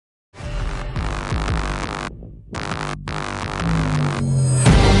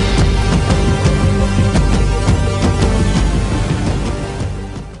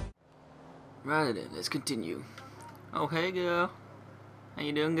Alright then, let's continue. Oh, hey girl. How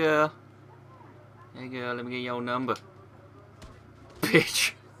you doing, girl? Hey girl, let me get your number.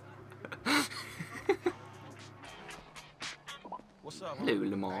 Bitch. What's up, Hello,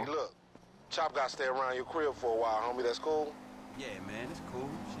 homie? Lamar. Hey, look. Chop got to stay around your crib for a while, homie. That's cool? Yeah, man, it's cool.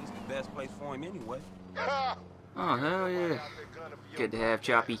 She's the best place for him anyway. Oh, hell yeah. Good to have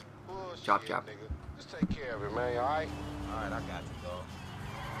Choppy. Chop, chop. Nigga. Just take care of it, man, alright? Alright, I got you, dog.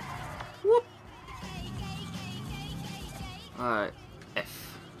 Whoop. Alright,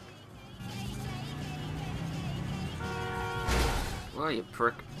 F. Well, you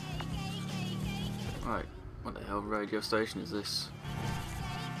prick. Alright, what the hell radio station is this?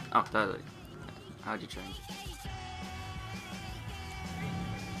 Oh, that is it. How'd you change it?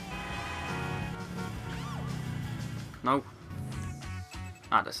 No.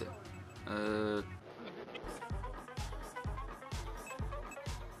 Ah, that's it.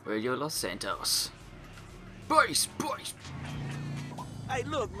 Radio Los Santos. Boys, boys. Hey,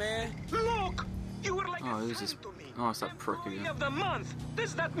 look, man. Look! You were like Oh, a who's son this? to me. Oh, it's that prick again. Of the month.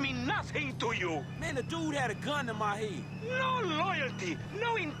 Does that mean nothing to you? Man, the dude had a gun to my head. No loyalty,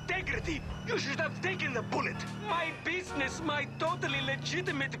 no integrity. You should have taken the bullet. My business, my totally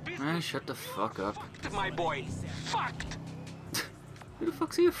legitimate business. Man, shut the fuck up. Fucked, my boy. Fucked. Who the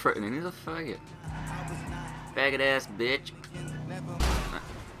fuck's he threatening? He's a faggot. Faggot ass bitch.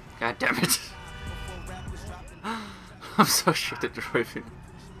 God damn it. I'm so shit at driving.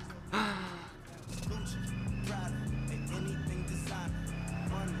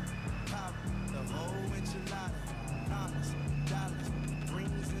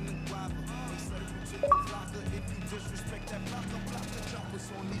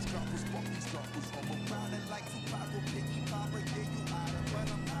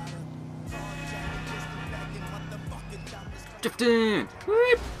 Drifting!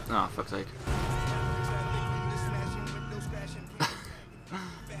 Whoop! Oh, fuck's sake.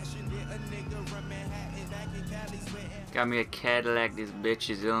 Got me a Cadillac, this bitch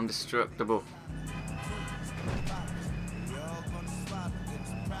is indestructible.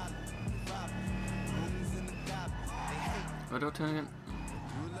 Where do I turn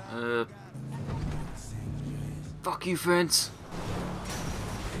again? Fuck you, fence!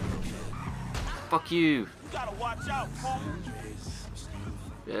 Fuck you! You gotta watch out, homie.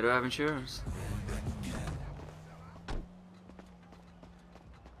 Better have insurance.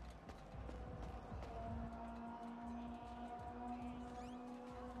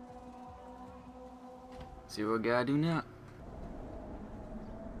 See what I gotta do now.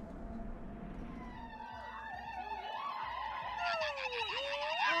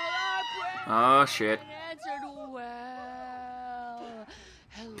 Oh shit.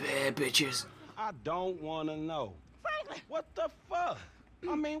 Bad bitches. I don't wanna know. Franklin! What the fuck?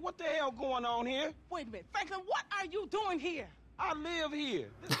 I mean, what the hell going on here? Wait a minute. Franklin, what are you doing here? I live here.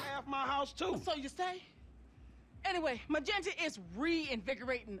 This is half my house, too. So you say? Anyway, Magenta is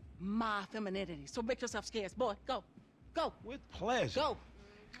reinvigorating my femininity. So make yourself scarce. Boy, go. Go. With pleasure. Go.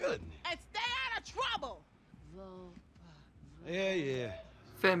 Goodness. And stay out of trouble. Yeah.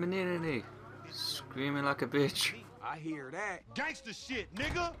 Femininity. Screaming like a bitch. I hear that. Gangster shit,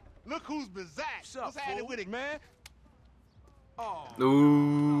 nigga. Look who's bizarre. What's at it fool? with it, man? Oh.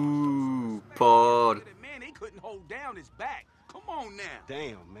 Ooh, pod. Man, they couldn't hold down his back. Come on now.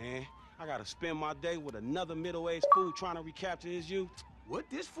 Damn, man. I gotta spend my day with another middle-aged fool trying to recapture his youth. What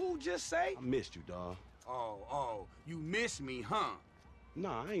this fool just say? I missed you, dawg. Oh, you missed me, huh?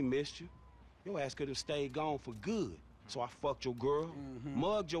 Nah, I ain't missed you. Your ass could have stayed gone for good. So I fucked your girl,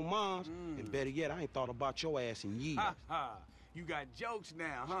 mugged your moms, and better yet, I ain't thought about your ass in years. Ha ha. You got jokes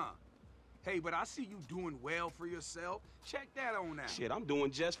now, huh? Hey, but I see you doing well for yourself. Check that on out. Shit, I'm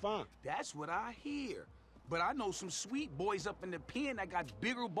doing just fine. That's what I hear. But I know some sweet boys up in the pen that got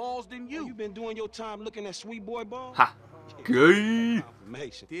bigger balls than you. You been doing your time looking at sweet boy balls? Ha. Gay.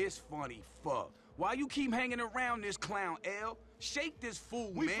 Confirmation. This funny fuck. Why you keep hanging around this clown, L? Shake this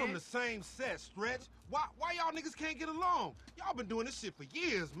fool, We man. from the same set, Stretch. Why y'all niggas can't get along? Y'all been doing this shit for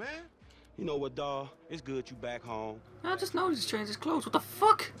years, man. You know what, dawg? It's good you back home. I just noticed he changed his clothes. What the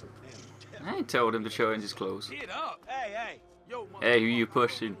fuck? I ain't told him to change his clothes. Get up. Hey. Yo, Hey, who you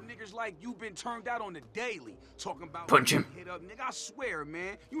pushing? Niggas like you been turned out on the daily. Talking about Punch him. Hit up, nigga. I swear,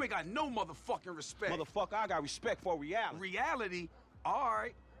 man. You ain't got no motherfucking respect. Motherfucker, I got respect for reality. Reality?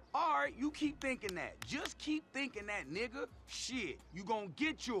 Alright, you keep thinking that. Just keep thinking that, nigga. Shit, you gonna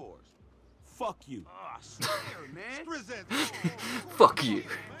get yours. Fuck you. I swear, man. Strizette. Fuck you.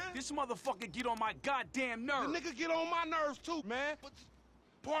 This motherfucker get on my goddamn The nerves. nigga get on my nerves too, man. But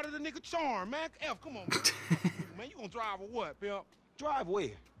part of the nigga charm, man. F, come on, man. Man, you gonna drive or what, pimp? Drive where?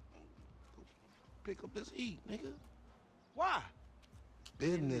 pick up this heat, nigga. Why?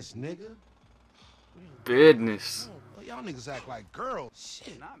 Business, nigga. Business. Oh, y'all niggas act like girls.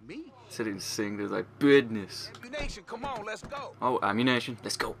 Shit. Not me. Said it in sing, there's like business. Ammunition, come on, let's go. Oh, ammunition.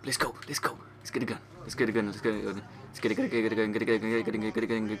 Let's go. Let's go. Let's go. Let's get a gun. Let's get a gun. Let's get a gun. Let's get a gun. Get a gun. Get a gun. Get a gun. Get a gun. Get a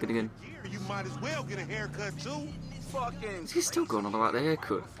gun. Get a gun. You might as well get a haircut too. Fucking. Is he still going on about the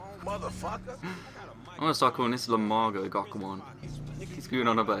haircut? Motherfucker. I'm gonna start calling this Lamargo Gokkumon. He's going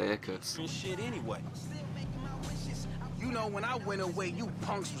on about haircuts. Shit anyway. You know, when I went away, you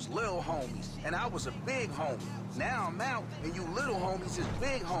punks was little homies, and I was a big homie. Now I'm out, and you little homies is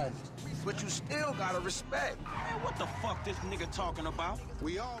big homies. But you still gotta respect. Man, what the fuck this nigga talking about?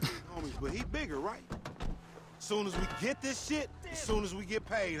 We all big homies, but he bigger, right? Soon as we get this shit, as soon as we get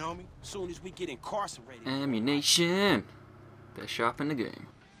paid, homie. Soon as we get incarcerated. Ammunition. They're sharp in the game.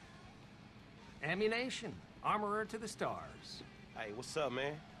 Ammunition. Armorer to the stars. Hey, what's up,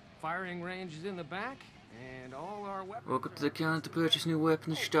 man? Firing range is in the back, and all our weapons... Welcome to the counter to purchase new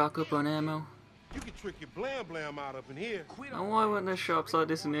weapons, stock up on ammo. You can trick your blam out up in here. Now why weren't there shops like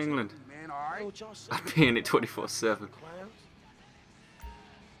this in England? Man, alright? I'd be in it 24/7.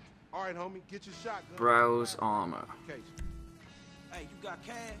 All right, homie, get your shotgun. Browse armor. Okay. Hey, you got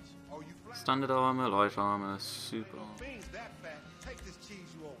cash? Oh, you flat? Standard armor, light armor, super armor. Beans that fat. Take this cheese,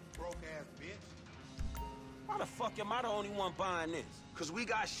 you old broke ass bitch. Why the fuck am I the only one buying this? Cause we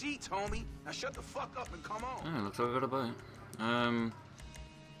got sheets, homie. Now shut the fuck up and come on. Yeah, looks like I gotta buy it.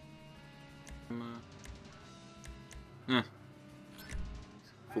 Yeah.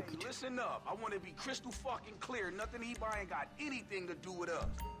 Hey, listen up. I want to be crystal fucking clear. Nothing he buying got anything to do with us.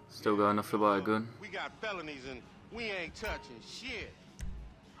 Still got enough to buy a gun. We got felonies and we ain't touching shit.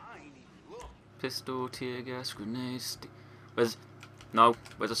 I ain't even looking. Pistol, tear gas, grenades. Where's... No,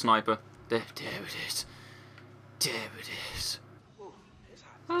 where's a sniper? There it is. There it is.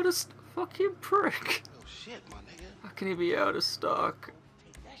 Out of fucking prick. Oh shit, my nigga. How can he be out of stock?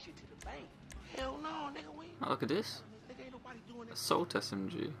 Take that shit to the bank. Hell no, nigga. We ain't, Oh, look at this. nigga, ain't nobody doing that. Assault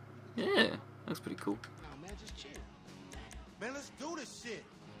SMG. Yeah, that's pretty cool. No, man, just chill. Man, let's do this shit.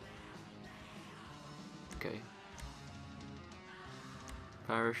 Okay.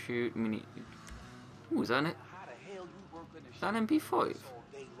 Parachute, mini... Ooh, is that it? How the hell you work in the Is that shop MP5? all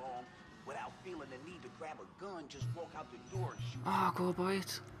day long without feeling the need to grab a gun, just walk out the door and shoot? Oh, go buy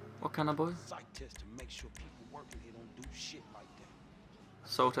it. What can I buy? Sight test to make sure people working here don't do shit like that.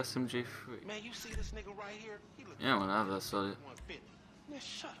 Assault SMG 3. Man, you see this nigga right here? He look Yeah, I'm gonna have that, solid. 150. Man,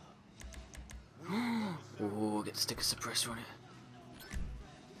 shut up. Oh, get the sticker suppressor on it.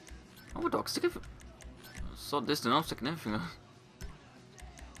 Oh, dog, stick it. Sod this, then I'm sticking everything on.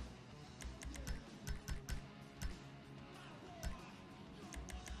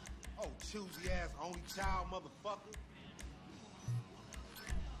 Oh, choosy ass only child motherfucker.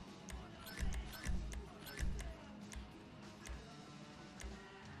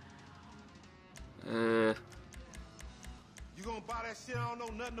 You gonna buy that shit I don't know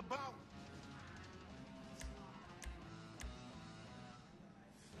nothing about?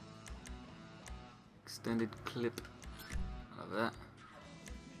 Extended clip. I love that.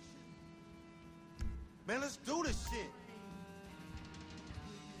 Man, let's do this shit.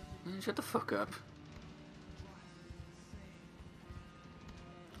 Man, shut the fuck up.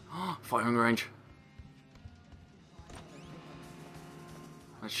 Oh, firing range.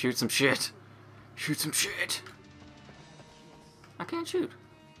 Let's shoot some shit. Shoot some shit. I can't shoot.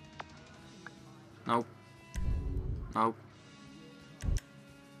 No. No.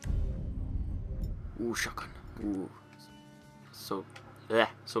 Ooh, shotgun. Ooh. So, yeah,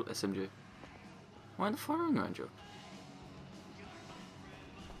 so SMG. Why in the firing range up?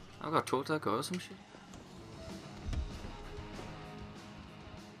 I got talked to that guy or some shit.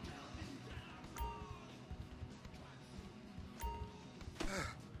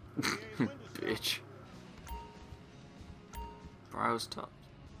 Bitch. Browse top.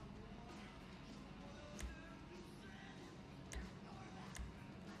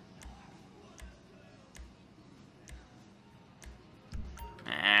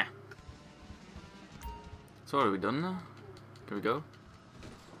 So are we done now? Can we go?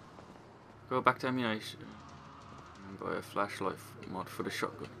 Go back to ammunition. And buy a flashlight mod for the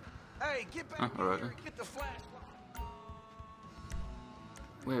shotgun. Hey, get back Alright here then. and get the flashlight.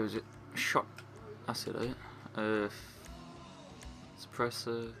 Where is it? Shot. That's it, eh?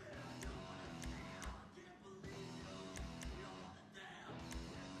 Suppressor.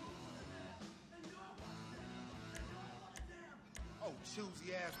 Oh,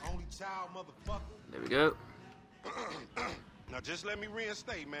 choosy ass only child motherfucker. There we go. Now just let me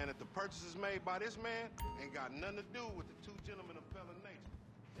reinstate, man, that the purchases made by this man ain't got nothing to do with the two gentlemen of felon nature.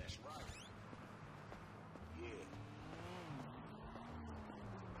 That's right.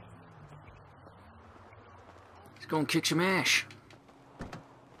 Let's go and kick some ass.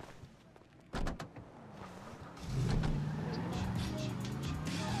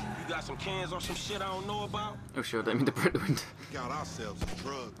 You got some cans or some shit I don't know about? Oh shit, I mean the bread wind. We got ourselves some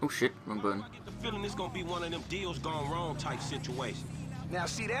drugs. Oh shit, wrong button. I get the feeling it's gonna be one of them deals gone wrong type situations. Now,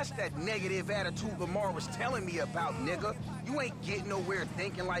 see, that's that negative attitude Lamar was telling me about, nigga. You ain't getting nowhere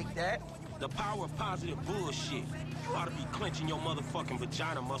thinking like that. The power of positive bullshit. You ought to be clenching your motherfucking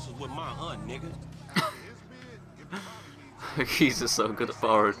vagina muscles with my aunt, nigga. He's just so good at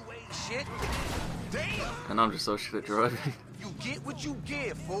forward. Shit. Damn. And I'm just so shit at driving. You get what you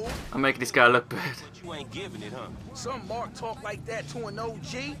give, fool. I'm making this guy look bad. But you ain't giving it, huh? Some Mark talk like that to an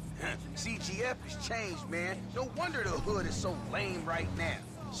OG? CGF has changed, man. No wonder the hood is so lame right now.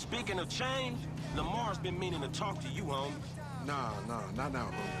 Speaking of change, Lamar's been meaning to talk to you, homie. Nah, not now,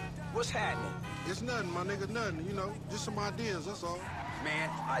 homie. What's happening? It's nothing, my nigga, nothing. You know, just some ideas, that's all. Man,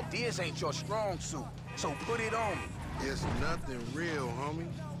 ideas ain't your strong suit, so put it on me. It's nothing real, homie.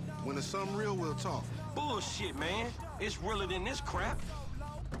 When it's something real, we'll talk. Bullshit, man. It's realer than this crap.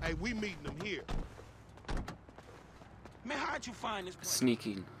 Hey, we meeting them here. Man, how'd you find this place?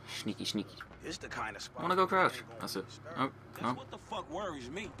 Sneaky. It's the kind of spot. I wanna go crouch. That's it. Oh, That's no. what the fuck worries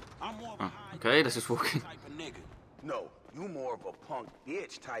me. I'm more of a Oh, high okay, let's just walk in. type of nigga. No, you more of a punk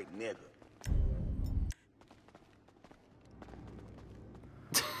bitch type nigga.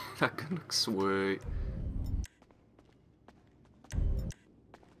 That gun looks sweet.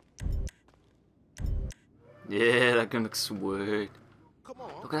 Yeah, that gun looks sweet. Come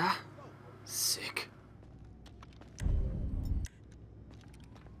on. Look at that. Sick.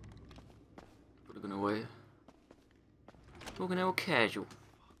 Put the gun away. Looking all casual.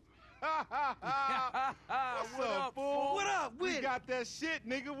 What's up, fool? What up with We it? got that shit,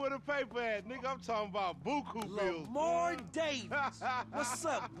 nigga, with a paper at. Nigga, I'm talking about buku bills. Lamar Davis. What's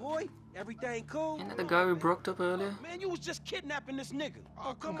up, boy? Everything cool? Isn't that the guy we broke up earlier? Man, you was just kidnapping this nigga.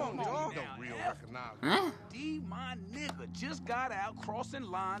 Oh, come on, dog. You don't real recognize me. Huh? D, my nigga, just got out crossing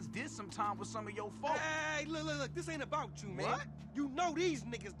lines, did some time with some of your folks. Hey, look, this ain't about you, man. What? You know these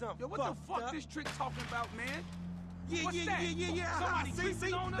niggas done Yo, what the fucked fuck up. this trick talking about, man? Yeah, What's that? Somebody See?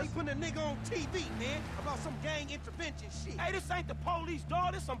 creeping on us? They putting a nigga on TV, man, about some gang intervention shit. Hey, this ain't the police,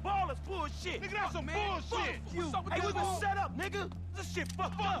 dog. This some ballers bullshit. Nigga, that's some bullshit. What's up with hey, we been set up, nigga. This shit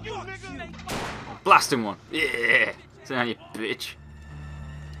fucked up. you, nigga. Blast him one. Yeah. Sit down, you bitch.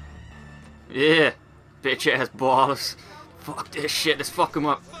 Yeah. Bitch ass balls. Fuck this shit. Let's fuck him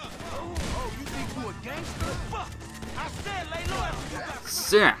up. Oh, you think you a gangster? Fuck. I said lay low after you got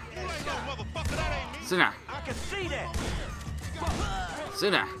Sit down. Motherfucker, that ain't me. Sit down. I can see that.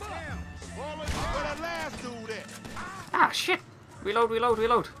 Sit down. Where that last dude at? Ah, shit. Reload.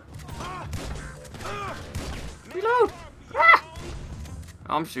 Reload. Ah!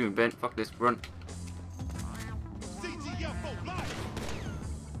 I'm shooting bent. Fuck this. Run. CGF for life.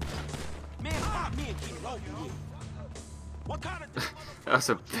 Man, stop me and get it over with. What kind of... That's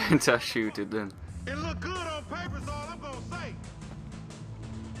a bent ass shooter then. It look good on paper, is all I'm gonna say.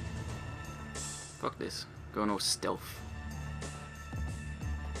 Fuck this. Going all stealth.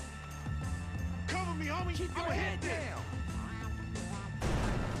 Cover me, homie. Keep your head down.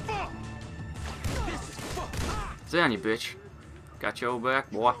 Fuck. This is fuck. Sit down, you bitch. Got your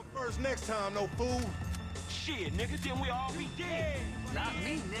back, boy. First next time, no fool. Shit, nigga, then we all be dead. Not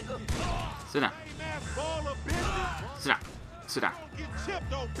me, nigga. Sit down. Lame ass baller bitch. Sit down. Sit down. Get chipped,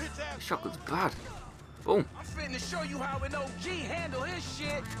 though, bitch ass. This shotgun's bad. Boom. I'm finna show you how an OG handle his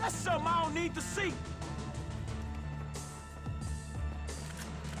shit. That's something I don't need to see.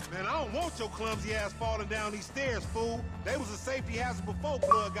 Man, I don't want your clumsy ass falling down these stairs, fool. They was a safety hazard before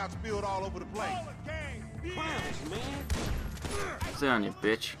blood got spilled all over the place. Clowns, man. Sit down, you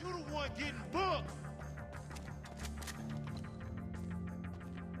bitch. You the one getting booked.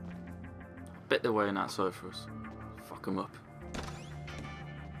 Bet they're waiting outside for us. Fuck them up.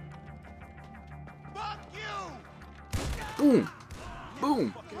 Fuck you! Boom.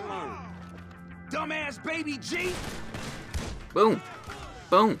 Boom. Dumbass baby G. Boom.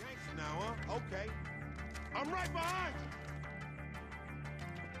 Boom. Now, huh? Okay. I'm right behind you.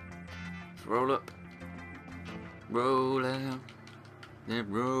 Let's roll up. Roll out. Then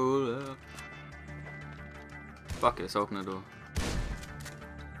roll up. Fuck it, let's open the door.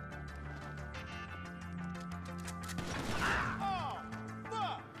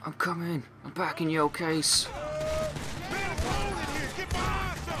 I'm coming. I'm back in your case.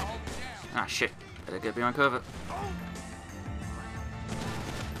 Ah, shit. Better get behind cover.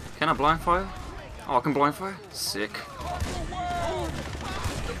 Can I blind fire? Oh, I can blind fire? Sick. The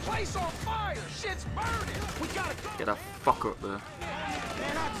place on fire. Shit's burning. We gotta go. Get that fucker up there. Man,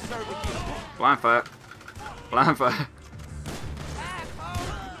 I deserve to get booked. Blind fire. Blind fire.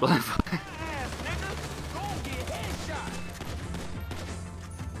 Blind fire.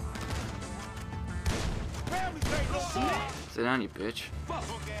 Sit down, you bitch.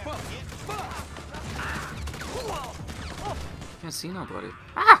 Can't see nobody.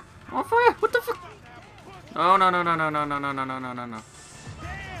 Ah! On fire! What the fuck? Oh no no no no no no no no no no no no.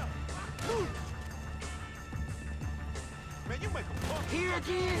 Here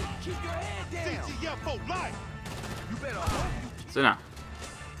again. Keep your head down. You better hope. Sit down.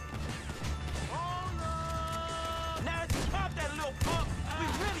 Now that you pop that little punk, we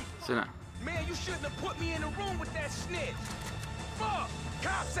really. Sit down. Man, you shouldn't have put me in the room with that snitch. Fuck!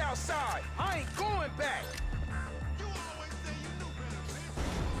 Cops outside. I ain't going back. You always say you knew better,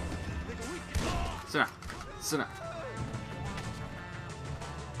 bitch. Sit down. Sit down.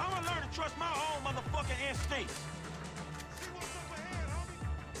 I'm gonna learn to trust my own motherfucking instincts. See what's up ahead, homie?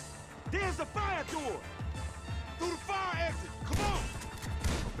 There's the fire door. Through the fire exit. Come on.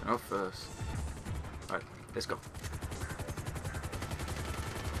 Open up first. Alright, let's go.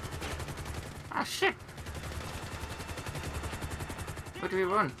 Ah shit! Where do we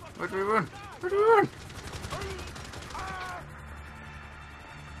run? Where do we run? Where do we run?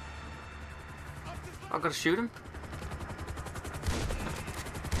 I've got to shoot him.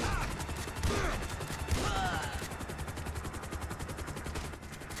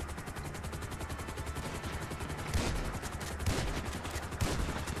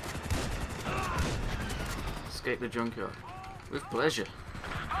 Escape the junkyard. With pleasure.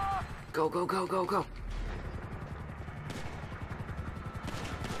 Go, go, go, go, go.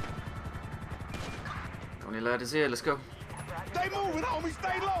 Only ladders here, let's go. Stay moving, homie.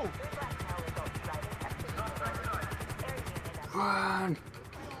 Stay low. Run!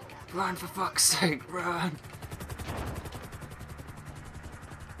 Run for fuck's sake, run!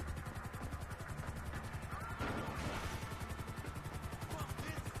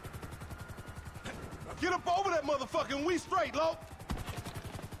 Get up over that motherfucker and we straight, low.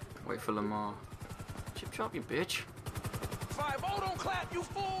 Wait for Lamar. Chip chop, you bitch. 5-0 don't clap, you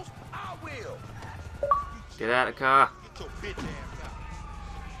fools. I will. Get out of the car. Get your bitch ass out.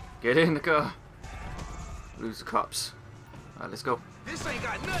 Get in the car. Lose the cops. Alright, let's go. This ain't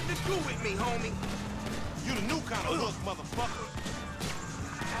got nothing to do with me, homie. You the new kind of hook, motherfucker.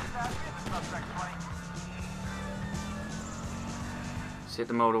 Let's hit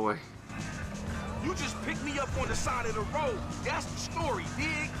the motorway. You just picked me up on the side of the road. That's the story,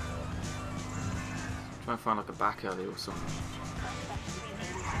 dig? Try and find like a back alley or something.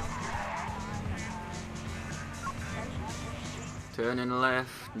 Turning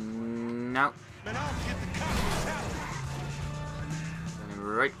left. No. Man, I'll get the cops out. Turning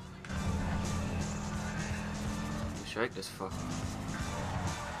right. Shake this fuck.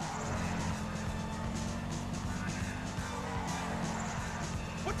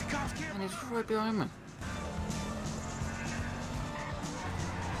 What the cops care? And he's right behind me.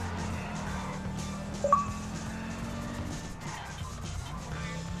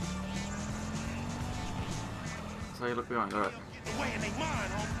 That's how you look behind, alright. Get away and they mine,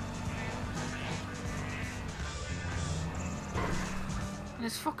 homie. And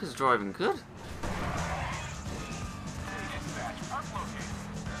this fucker's driving good.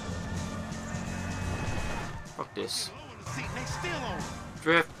 Fuck this. See, they still on.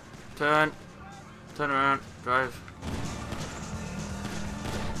 Drift. Turn. Turn around. Drive.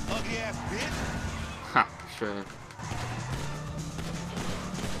 Ugly ass bitch. Ha. Shame.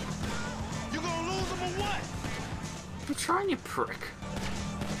 You gonna lose them or what? I'm trying, you prick.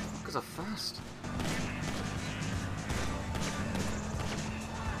 Because I'm fast.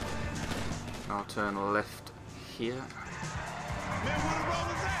 I'll turn left here. Man, where the road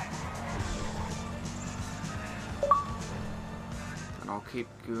is at? And I'll keep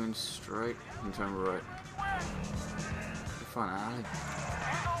going straight and turn right. Find an alley.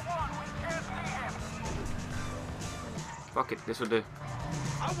 Fuck it, this will do.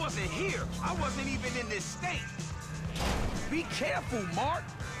 I wasn't here. I wasn't even in this state. Be careful, Mark.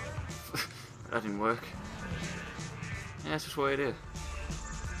 That didn't work. Yeah, that's just what it is.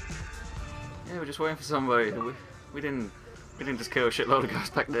 Yeah, we're just waiting for somebody. We didn't just kill a shitload of guys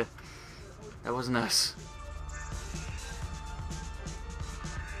back there. That wasn't us.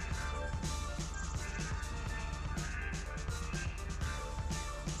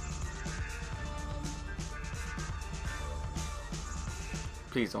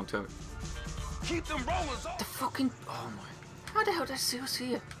 Please don't tell me. Keep them rollers off. The fucking... Oh my... How the hell did I see us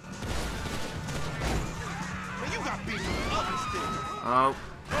here? Man, you got beat with an oven stick. Oh.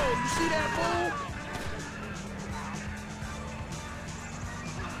 Oh, you see that fool?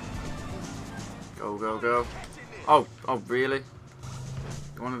 Go, go, go. Oh, oh, really?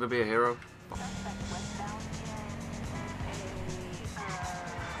 You wanted to be a hero?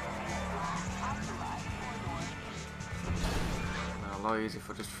 A lot easier if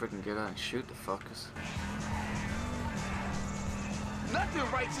I just freaking get out and shoot the fuckers.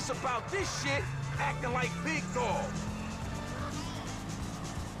 Nothing righteous about this shit. Acting like big dog.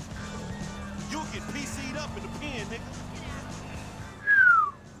 You'll get PC'd up in the pen, nigga.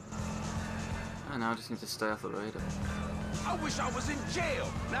 I know, I just need to stay off the radar. I wish I was in jail,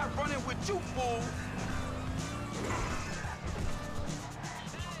 not running with you, fool.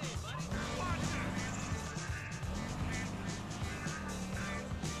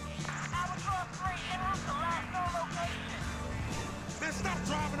 Man, stop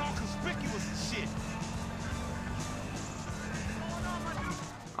driving all conspicuous and shit.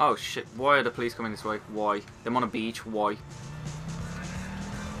 Oh shit, why are the police coming this way? Why? Them on a beach, why?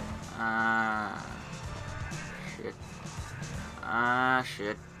 Ah, shit. Ah,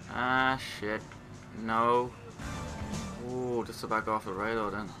 shit. Ah, shit. No. Ooh, just to back off the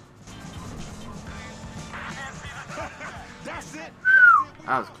radar then. That's it.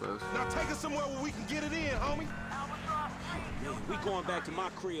 That was close. Now take us somewhere where we can get it in, homie. Yeah, we going back to my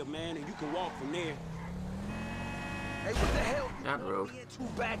crib, man, and you can walk from there. Hey, what the hell? That road. You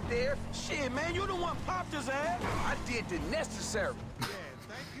two back there? Shit, man, you the one popped his ass. I did the necessary. Yeah,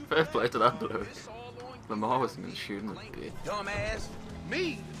 thank you. Fair play to that bloke. Lamar wasn't even shooting the bit. Dumbass.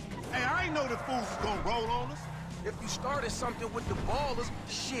 Me? Hey, I ain't know the fools was gonna roll on us. If you started something with the ballers,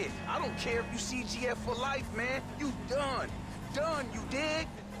 shit, I don't care if you CGF for life, man. You done. Done, you dig?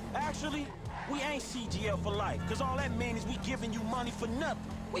 Actually, we ain't CGL for life, cause all that means is we giving you money for nothing.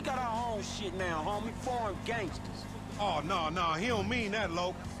 We got our own shit now, homie. Foreign gangsters. Oh, no, he don't mean that,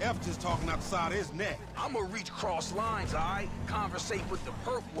 Lo. F just talking out the side of his neck. I'ma reach cross lines, alright? Conversate with the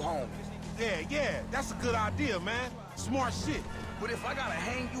purple homies. Yeah, that's a good idea, man. Smart shit. But if I gotta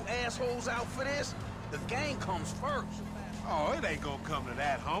hang you assholes out for this, the gang comes first. Oh, it ain't gonna come to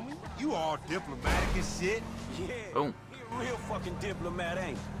that, homie. You all diplomatic and shit. Yeah, Boom. he a real fucking diplomat,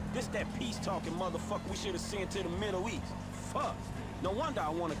 ain't he? This that peace-talking motherfucker we should have sent to the Middle East. Fuck. No wonder I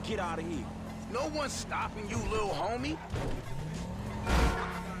want to get out of here. No one's stopping you, little homie.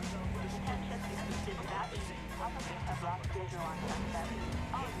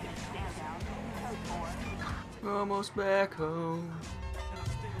 We're almost back home.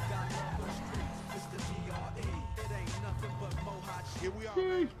 Here we are,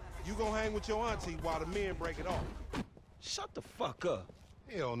 man. You gonna hang with your auntie while the men break it off. Shut the fuck up.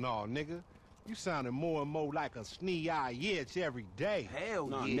 Hell no, nigga. You sounding more and more like a snee-eye itch every day. Hell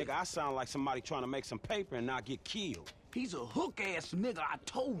Nah, yeah. nigga, I sound like somebody trying to make some paper and not get killed. He's a hook-ass nigga, I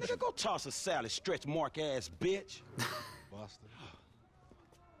told you. Nigga, go toss a salad, stretch mark-ass bitch. Buster.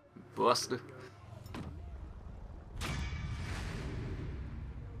 Buster.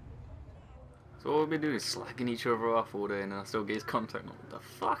 So all we've been doing is slacking each other off all day and I still get his contact. What the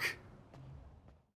fuck?